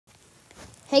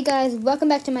Hey guys, welcome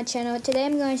back to my channel. Today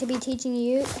I'm going to be teaching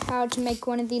you how to make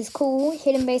one of these cool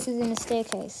hidden bases in a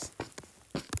staircase.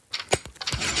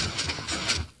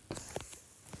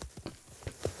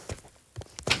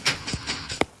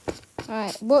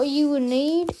 Alright, what you will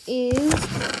need is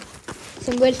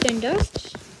some redstone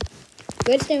dust,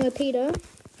 redstone repeater,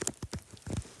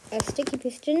 a sticky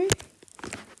piston,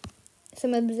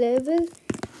 some observers,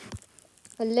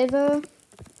 a lever,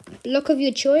 block of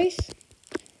your choice,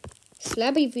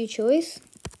 slab of your choice.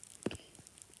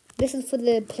 This is for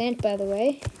the plant, by the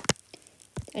way.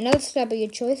 Another slab of your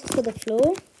choice for the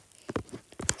floor.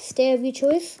 Stair of your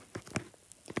choice.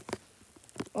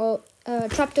 Or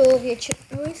trapdoor of your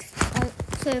choice.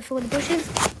 So for the bushes.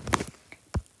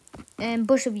 And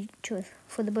bush of your choice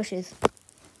for the bushes.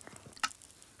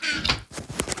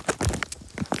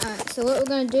 Alright, so what we're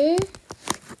going to do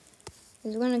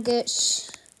is we're going to get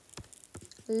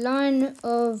a line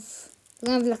of... We're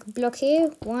going to have like a block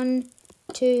here. 1,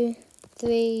 2,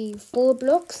 3, 4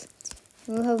 blocks.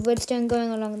 And we'll have redstone going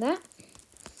along that.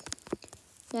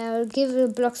 Now, give it a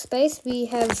block space. We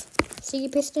have sticky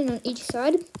piston on each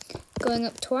side, going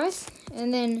up twice,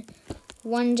 and then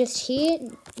one just here,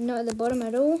 not at the bottom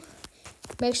at all.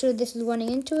 Make sure this is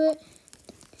running into it.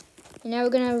 And now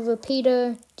we're going to have a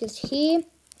repeater just here,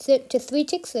 set to 3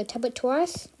 ticks, so tap it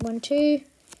twice. 1, 2.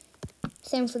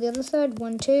 Same for the other side,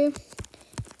 1, 2.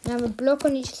 Now have a block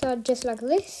on each side just like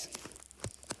this.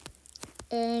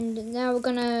 And now we're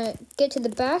going to get to the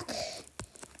back.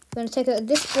 We're going to take out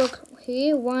this block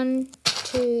here, 1,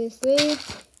 2, 3,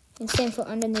 and same for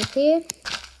underneath here.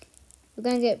 We're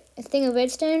going to get a thing of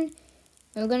redstone,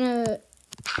 and we're going to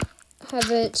have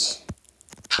it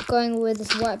going where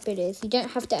this white bit is. You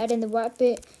don't have to add in the white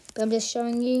bit, but I'm just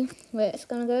showing you where it's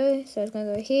going to go. So it's going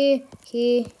to go here,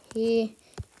 here, here,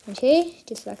 and here,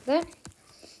 just like that.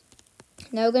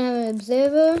 Now we're going to have an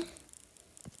observer,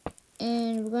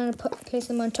 and we're going to place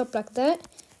them on top like that.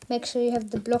 Make sure you have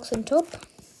the blocks on top.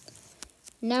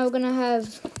 Now we're going to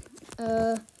have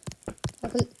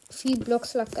like a few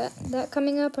blocks like that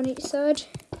coming up on each side.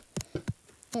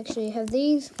 Make sure you have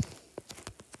these.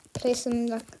 Place them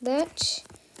like that.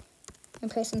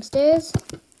 And place some stairs.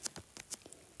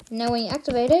 Now when you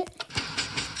activate it,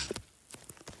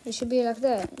 it should be like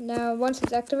that. Now once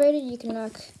it's activated, you can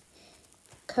like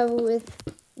cover with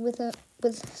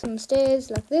some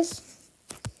stairs like this.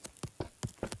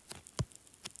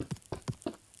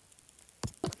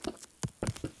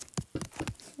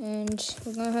 And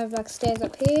we're going to have like stairs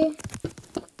up here.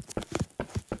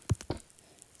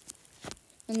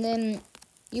 And then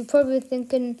you're probably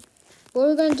thinking, what are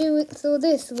we going to do with all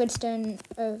this redstone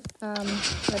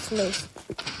that's loose?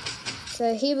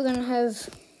 So here we're going to have,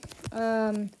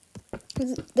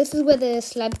 this is where the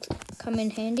slabs come in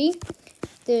handy.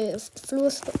 The floor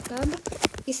slab.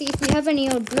 You see, if we have any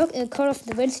old block, it'll cut off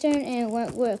the redstone and it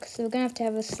won't work. So we're going to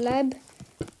have a slab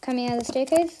coming out of the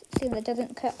staircase. See, that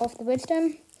doesn't cut off the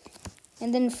redstone.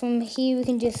 And then from here we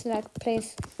can just like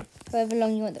place however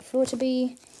long you want the floor to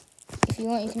be. If you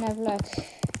want, you can have like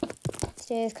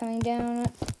stairs coming down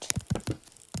it.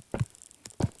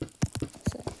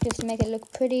 So just to make it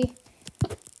look pretty.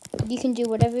 You can do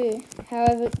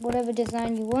whatever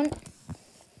design you want.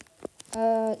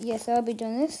 Yes, I'll be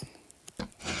doing this.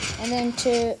 And then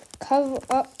to cover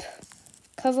up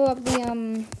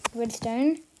the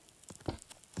redstone,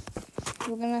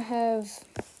 we're gonna have,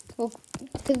 well,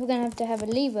 because we're gonna have to have a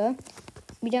lever.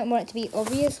 We don't want it to be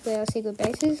obvious where our secret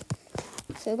base is.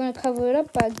 So we're gonna cover it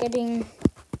up by getting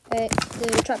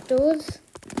the trapdoors,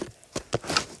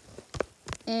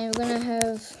 and we're gonna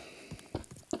have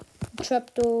a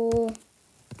trapdoor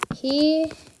here,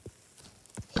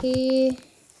 here,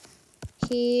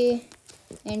 here,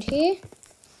 and here.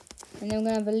 And then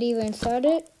we're going to have a lever inside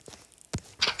it.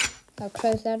 I'll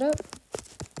close that up.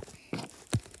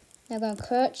 Now I'm going to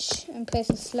crouch and place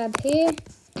a slab here.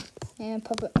 And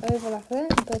pop it over like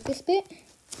that, both this bit.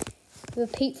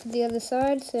 Repeat for the other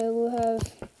side, so we'll have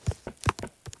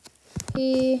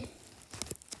here,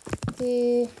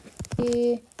 here,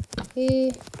 here,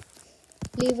 here,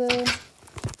 lever,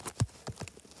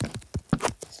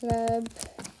 slab,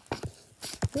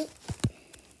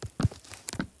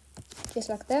 just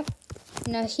like that.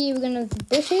 Now here we're going to have the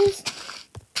bushes,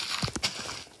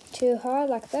 too high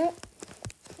like that.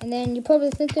 And then you're probably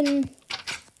thinking,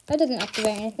 that doesn't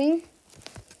activate anything.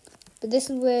 But this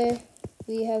is where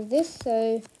we have this,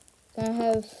 so we're going to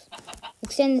have,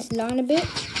 extend this line a bit.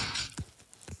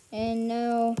 And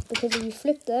now, because if you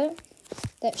flip that,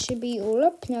 that should be all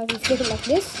up. Now if you flip it like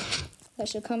this, that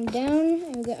should come down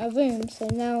and we get our room. So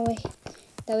now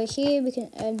that we're here, we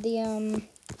can add the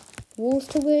walls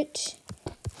to it.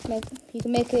 You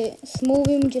can make a small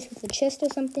room just with a chest or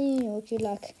something, or if you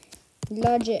like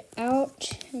enlarge it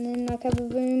out and then like have a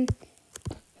room,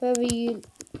 however you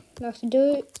like to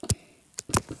do it.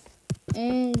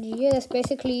 And yeah, that's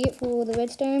basically it for the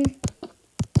redstone.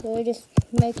 So just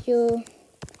make your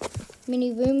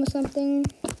mini room or something,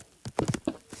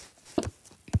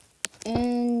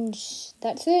 and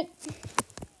that's it.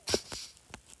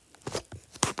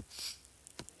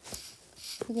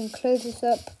 You can close this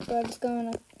up by just going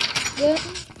like that,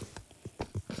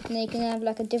 and then you can have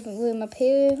like a different room up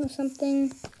here or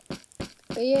something.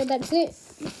 But yeah, that's it.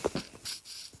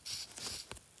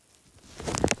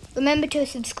 Remember to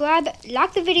subscribe,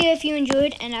 like the video if you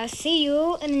enjoyed, and I'll see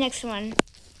you in the next one.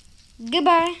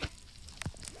 Goodbye.